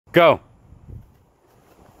Go.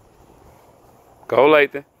 Go,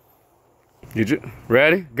 Lathan. You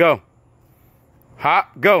ready? Go.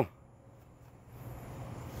 Hop, go.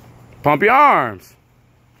 Pump your arms.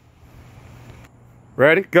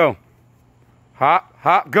 Ready? Go. Hop,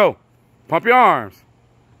 hop, go. Pump your arms.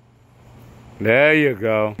 There you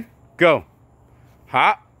go. Go.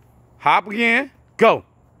 Hop, hop again. Go.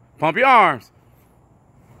 Pump your arms.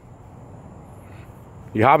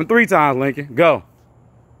 You're hopping 3 times, Lincoln. Go.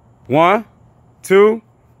 1, 2,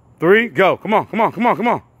 3, go. Come on, come on, come on, come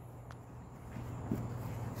on.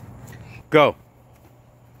 Go.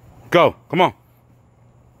 Go. Come on.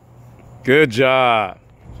 Good job.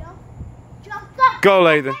 Jump, jump, go. Go,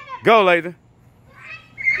 Lathan. Go, Lathan.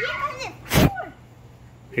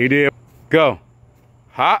 He did. Go.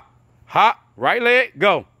 Hop, hop, right leg,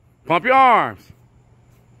 go. Pump your arms.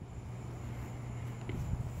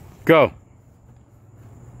 Go.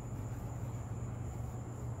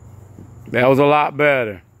 That was a lot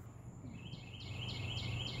better.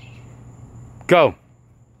 Go.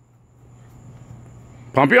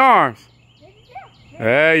 Pump your arms.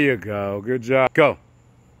 There you go. Good job. Go.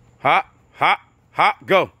 Hop, hop, hop,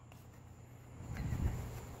 go.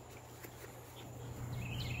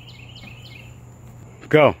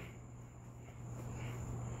 Go.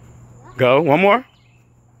 Go. One more.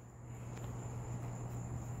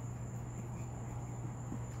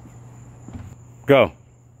 Go.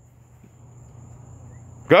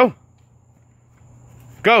 Go.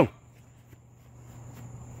 Go.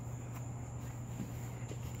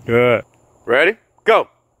 Good. Ready? Go.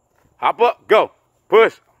 Hop up. Go.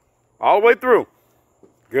 Push. All the way through.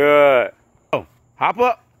 Good. Go. Hop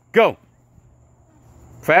up. Go.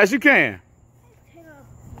 Fast as you can.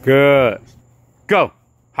 Good. Go.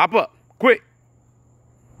 Hop up. Quick.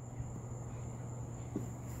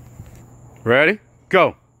 Ready?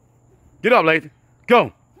 Go. Get up, Lathan.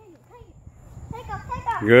 Go.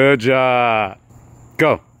 Good job.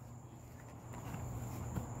 Go.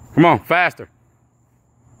 Come on, faster.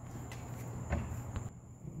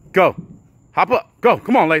 Go. Hop up. Go.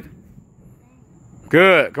 Come on, Lathan.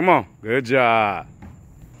 Good. Come on. Good job.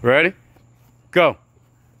 Ready? Go.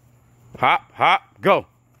 Hop, hop, go.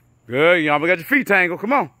 Good. You almost got your feet tangled.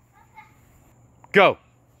 Come on. Go.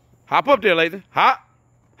 Hop up there, Lathan. Hop,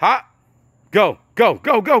 hop, go. Go,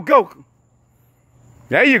 go, go, go.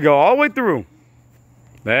 There you go. All the way through.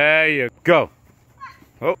 There you go.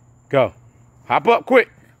 Oh, go. Hop up quick.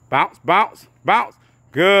 Bounce, bounce, bounce.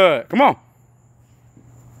 Good. Come on.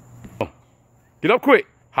 Get up quick.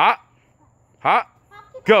 Hop, hop,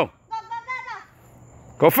 go.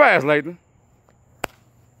 Go fast, Lathan.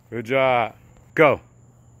 Good job. Go.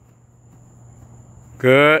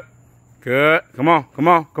 Good. Good. Come on, come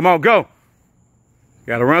on, come on, go.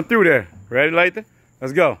 Gotta run through there. Ready, Lathan?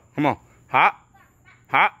 Let's go. Come on. Hop,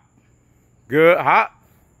 hop. Good. Hop,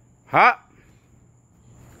 hop.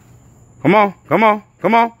 Come on, come on,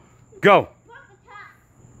 come on. Go.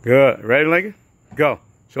 Good. Ready, Lincoln? Go.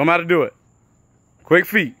 Show them how to do it. Quick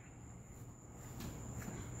feet.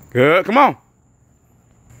 Good. Come on.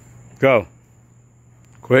 Go.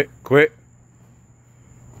 Quick, quick.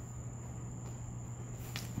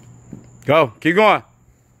 Go. Keep going.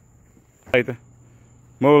 Lathan.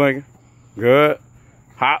 Move, Lincoln. Good.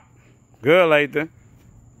 Hop. Good, Lathan.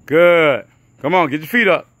 Good. Come on. Get your feet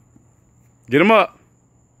up. Get them up.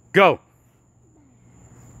 Go.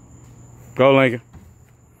 Go, Lincoln.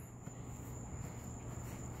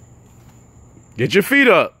 Get your feet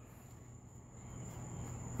up.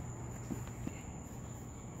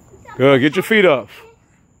 Good. Get your feet up.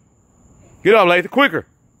 Get up, Lathan. Quicker.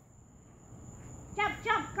 Jump,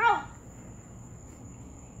 jump, go.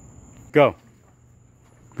 Go.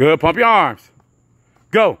 Good. Pump your arms.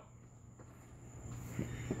 Go.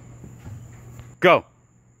 Go.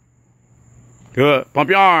 Good. Pump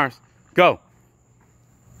your arms. Go.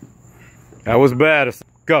 That was bad.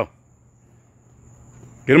 Go.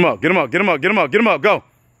 Get him up. Get him up. Get him up. Get him up. Get him up. Go.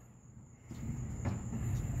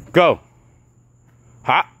 Go.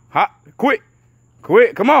 Hop. Hop. Quick.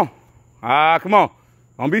 Quick. Come on. Come on.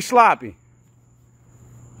 Don't be sloppy.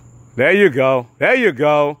 There you go. There you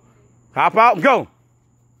go. Hop out and go.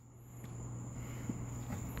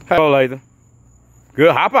 Hello, Lathan.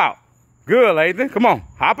 Good. Hop out. Good, Lathan. Come on.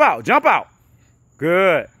 Hop out. Jump out.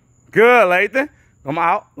 Good. Good, Lathan. Come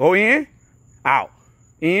out. Go in. Out.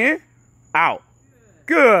 In. Out.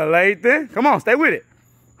 Good, Lathan. Come on. Stay with it.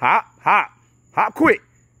 Hop. Hop. Hop quick.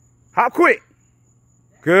 Hop quick.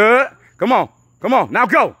 Good. Come on. Come on. Now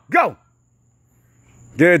go. Go.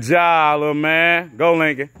 Good job, little man. Go,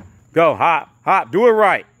 Lincoln. Go. Hop. Hop. Do it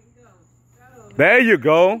right. There you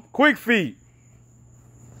go. Quick feet.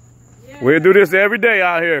 Yeah. We'll do this every day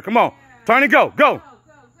out here. Come on. Turn and go. Go. Go.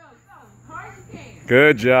 Hard as you can.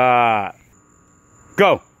 Good job.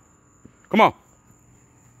 Go. Come on.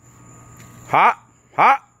 Hop.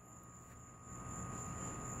 Hop.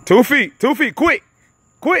 2 feet. 2 feet. Quick.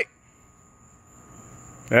 Quick.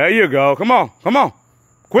 There you go. Come on. Come on.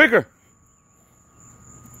 Quicker.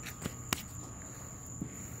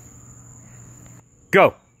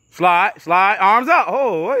 Go. Slide. Slide. Arms out.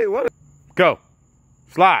 Oh, wait. What? Go.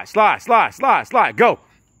 Slide. Slide. Slide. Slide. Slide. Go.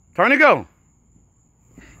 Turn and go.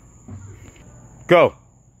 Go.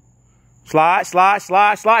 Slide. Slide.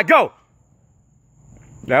 Slide. Slide. Go.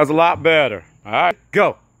 That was a lot better. All right.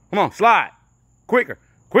 Go. Come on. Slide. Quicker.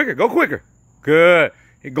 Quicker. Go quicker. Good.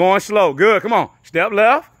 You're going slow. Good. Come on. Step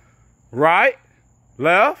left. Right.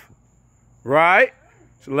 Left. Right.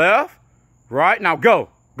 Left. Right. Now go.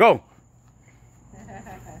 Go.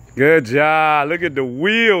 Good job. Look at the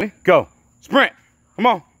wheel. Go. Sprint. Come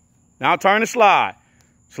on. Now turn and slide.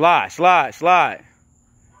 Slide. Slide. Slide.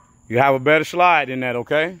 You have a better slide than that,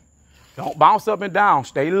 okay? Don't bounce up and down.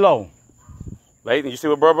 Stay low. Lathan, you see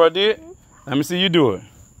what Bubba did? Let me see you do it.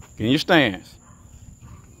 Get in your stance.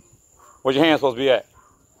 Where's your hands supposed to be at?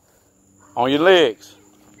 On your legs.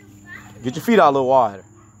 Get your feet out a little wider.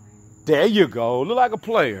 There you go. Look like a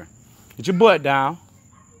player. Get your butt down.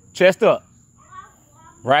 Chest up.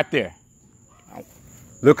 Right there.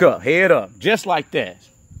 Look up. Head up. Just like that.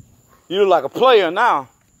 You look like a player now.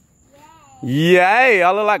 Yay.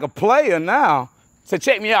 I look like a player now. So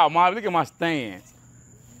check me out, Mommy. Look at my stance.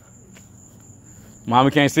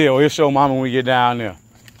 Mommy can't see it. We'll show Mommy when we get down there.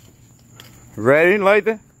 Ready,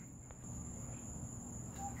 Lathan?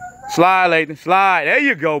 Slide, Lathan. Slide. There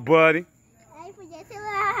you go, buddy.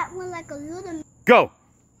 Go.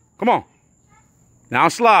 Come on. Now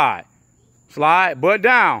slide. Slide, butt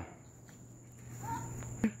down.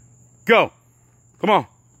 Go. Come on.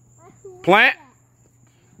 Plant.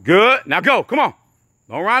 Good. Now go. Come on.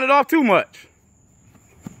 Don't round it off too much.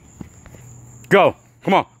 Go.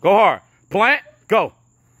 Come on. Go hard. Plant. Go.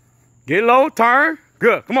 Get low. Turn.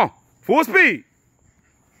 Good. Come on. Full speed.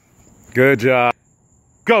 Good job.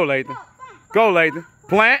 Go, Lathan. Go, Lathan.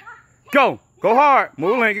 Plant. Go. Go hard.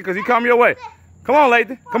 Move, Lincoln, because he come your way. Come on,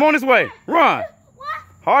 Lathan. Come on this way. Run.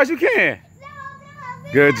 Hard as you can.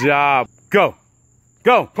 Good job. Go.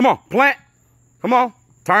 Go. Come on. Plant. Come on.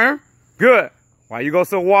 Turn. Good. Why you go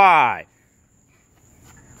so wide?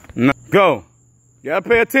 No. Go. You gotta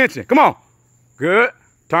pay attention. Come on. Good.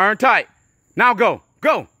 Turn tight. Now go.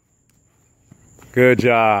 Go. Good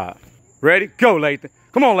job. Ready? Go, Lathan.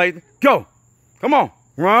 Come on, Lathan. Go. Come on.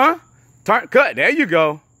 Run. Turn. Cut. There you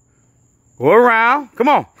go. Go around. Come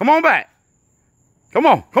on. Come on back. Come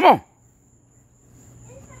on. Come on.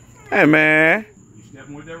 Hey, man. You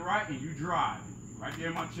stepping with that right and you drive. Right there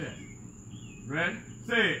in my chest. Ready?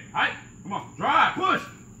 Say it. Height. Come on. Drive. Push.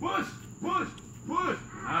 Push. Push. Push.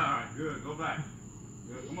 All right. Good. Go back.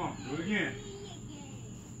 Good. Come on. Do it again.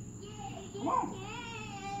 Come on.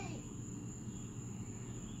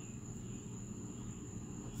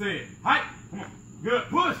 Say it. Height. Come on. Good.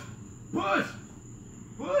 Push. Push.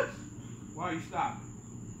 Push. Why are you stopping?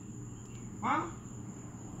 Huh?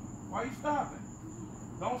 Why are you stopping?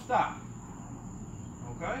 Don't stop.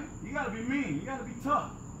 Okay? You gotta be mean. You gotta be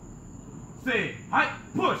tough. Say it. Height.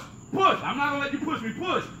 Push. Push. I'm not gonna let you push me.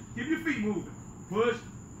 Push. Keep your feet moving. Push.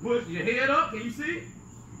 Push. Your head up. Can you see it?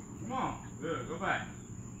 Come on. Good. Go back.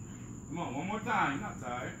 Come on. One more time. You're not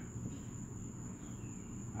tired.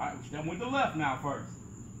 All right. We're stepping with the left now first.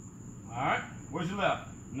 All right. Where's your left?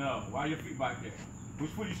 No. Why are your feet back there?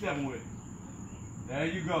 Which foot you stepping with? There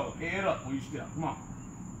you go. Head up when you step. Come on.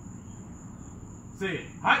 Say it.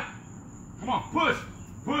 Height. Come on. Push.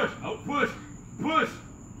 Push. No, push. Push.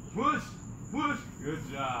 Push. Push. Good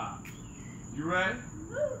job. You ready?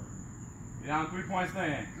 Get down 3-point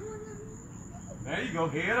stand. There you go.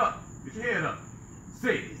 Head up. Get your head up.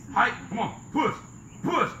 Say it. Height. Come on. Push.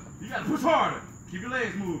 Push. You got to push harder. Keep your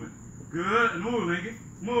legs moving. Good. And move, Lincoln.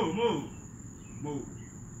 Move. Move. Move.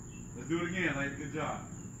 Let's do it again, ladies. Good job.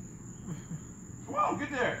 Come on.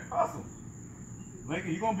 Get there. Hustle.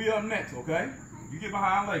 Lincoln, you're going to be up next, okay? You get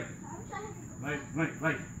behind Lathan.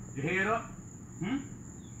 Lathan. Your head up.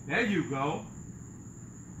 There you go.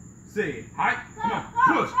 Say it. Height. Come on.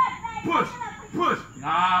 Push. Push. Push.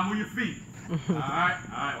 Nah, move your feet. All right.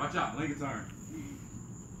 All right. Watch out. Lincoln turn.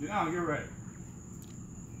 Get down. Get ready.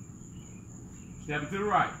 Stepping to the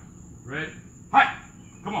right. Ready? Height.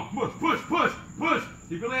 Come on. Push. Push. Push. Push.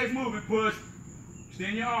 Keep your legs moving. Push.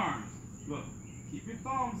 Extend your arms. Look. Keep your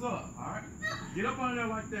thumbs up. All right. Get up under there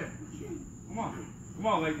like that. Come on. Come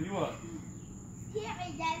on, Lathan. You up. Get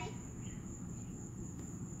me, Daddy.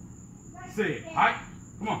 Say it. Height.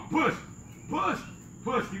 Come on. Push. Push.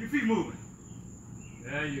 Push. Keep your feet moving.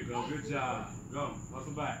 There you go. Good job. Go.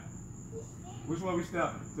 Muscle back. Which way we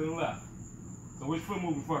stepping? To the left. So which foot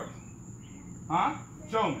moving first? Huh?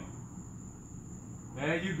 Show me.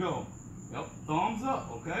 There you go. Yep. Thumbs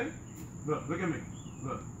up, okay? Look at me.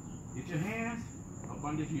 Look. Get your hands up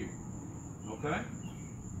under here. Okay?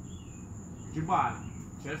 Get your body.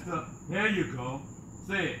 Chest up. There you go.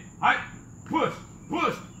 Say it. Height. Push.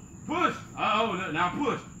 Push. Push. Oh, now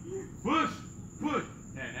push. Push. Push.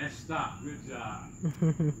 And then stop. Good job.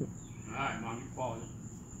 Alright, Mom, you falling.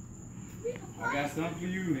 I got something for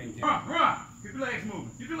you, Lincoln. Run. Keep your legs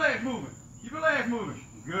moving. Keep your legs moving. Keep your legs moving.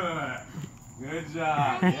 Good. Good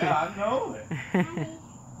job. Yeah, I know it.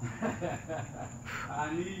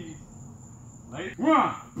 I need. Lady.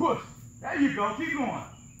 Run. Push. There you go. Keep going.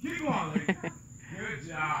 Keep going, lady. Good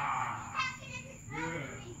job. Good.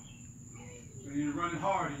 So you're running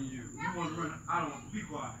hard in you. You want to run. I don't want to be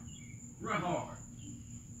quiet. Run hard.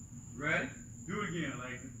 Ready? Do it again,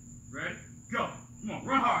 lady. Ready? Go. Come on.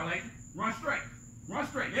 Run hard, lady. Run straight. Run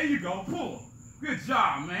straight. There you go. Pull. Good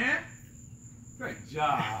job, man. Great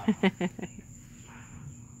job.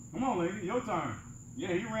 Come on, lady. Your turn.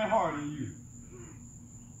 Yeah, he ran harder than you.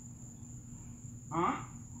 Huh?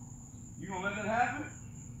 You gonna let that happen?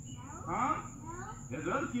 Huh? There's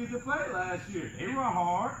other kids that played last year. They run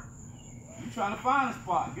hard. You trying to find a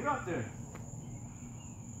spot. Get up there.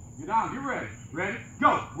 Get down. Get ready. Ready?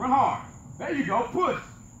 Go. Run hard. There you go. Push.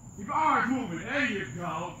 Keep your arms moving. There you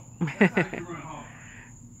go. That's how you run hard.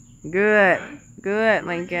 Good. Ready? Good,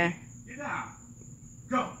 Lincoln. Get down.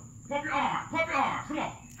 Go. Pump your arms. Pump your arms. Come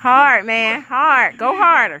on. Hard, man. Hard. Go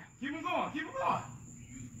harder. Keep them going. Keep them going.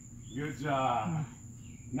 Good job.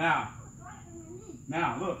 Now,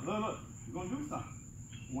 look. You're going to do something.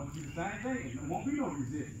 I want you to do the same thing. There won't be no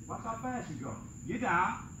resistance. Watch how fast you go. Get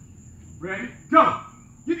down. Ready? Go.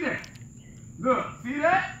 Get there. Look. See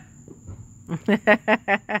that?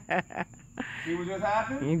 See what just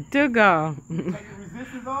happened? You do go. Take the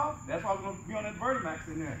resistance off. That's why we're going to be on that Vertimax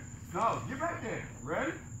in there. No, get back there.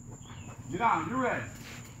 Ready? Get down. You're ready.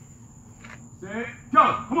 Set.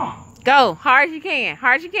 Go. Come on. Go. Hard as you can.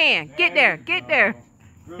 Hard as you can. Get there. Get there.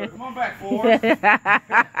 Good. Come on back, forward.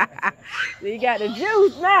 You got the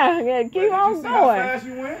juice now. You gotta keep on Did you see how going. fast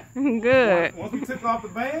you went? Good. Once we took off the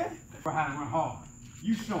band, we're having to run hard.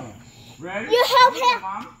 You show him. Ready? You help him.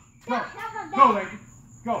 Go. Go, lady.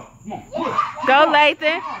 Go. Come on. Push. Go,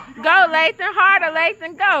 Lathan. Go, Lathan. Harder,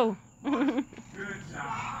 Lathan. Go. Good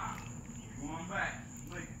job. Going back.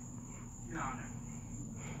 Lathan. Get on there.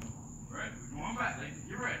 Ready? We're going back, Lathan.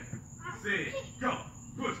 Get ready. Say it. Go.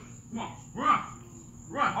 Push. Come on. Run.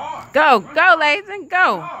 Run hard. Go. Run Go, hard. Lathan.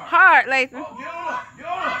 Go. Hard, Lathan. Oh, get on up. Get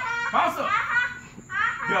on up. Bounce up.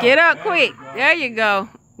 Go. Get up There quick. you go. There you go.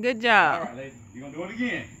 Good All job. right, lady. You're going to do it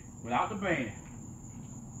again without the band.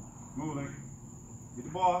 Move, lady. Get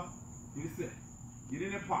the ball. Get it set. Get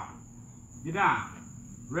in that pocket. Get down.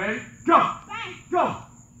 Ready? Go. Go.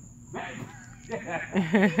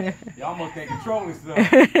 You almost can't control yourself.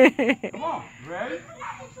 Come on. Ready?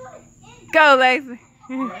 Go, Lathan.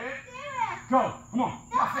 Ready? Go. Come on.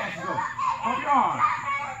 How fast you go? Pump your arm.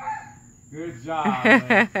 Good job,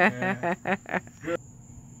 man. Good.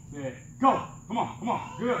 Yeah. Go. Come on. Come on.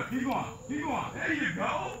 Good. Keep going. Keep going. There you go.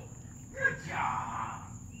 Good job.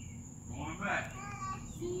 Going back.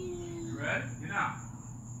 You ready? Get down.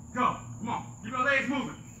 Go. Come on. Keep your legs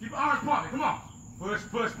moving. Keep your arms pumping. Come on. Push,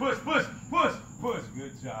 push, push, push, push, push.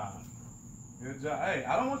 Good job. Good job. Hey,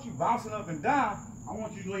 I don't want you bouncing up and down. I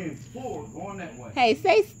want you leaning forward, going that way. Hey,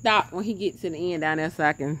 say stop when he gets to the end down there so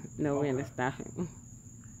I can know when to stop it.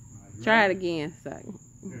 Try it again so I can.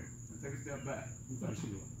 Here, take a step back.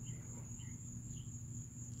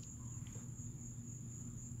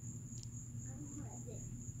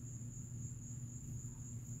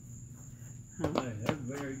 Hey, that's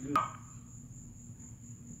very good.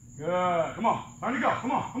 Good. Come on. Time to go.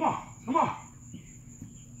 Come on. Come on. Come on.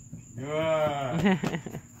 Good.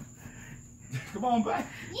 Come on back.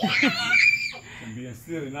 Yeah. I'm being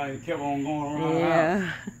silly now. You kept on going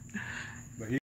around. Yeah.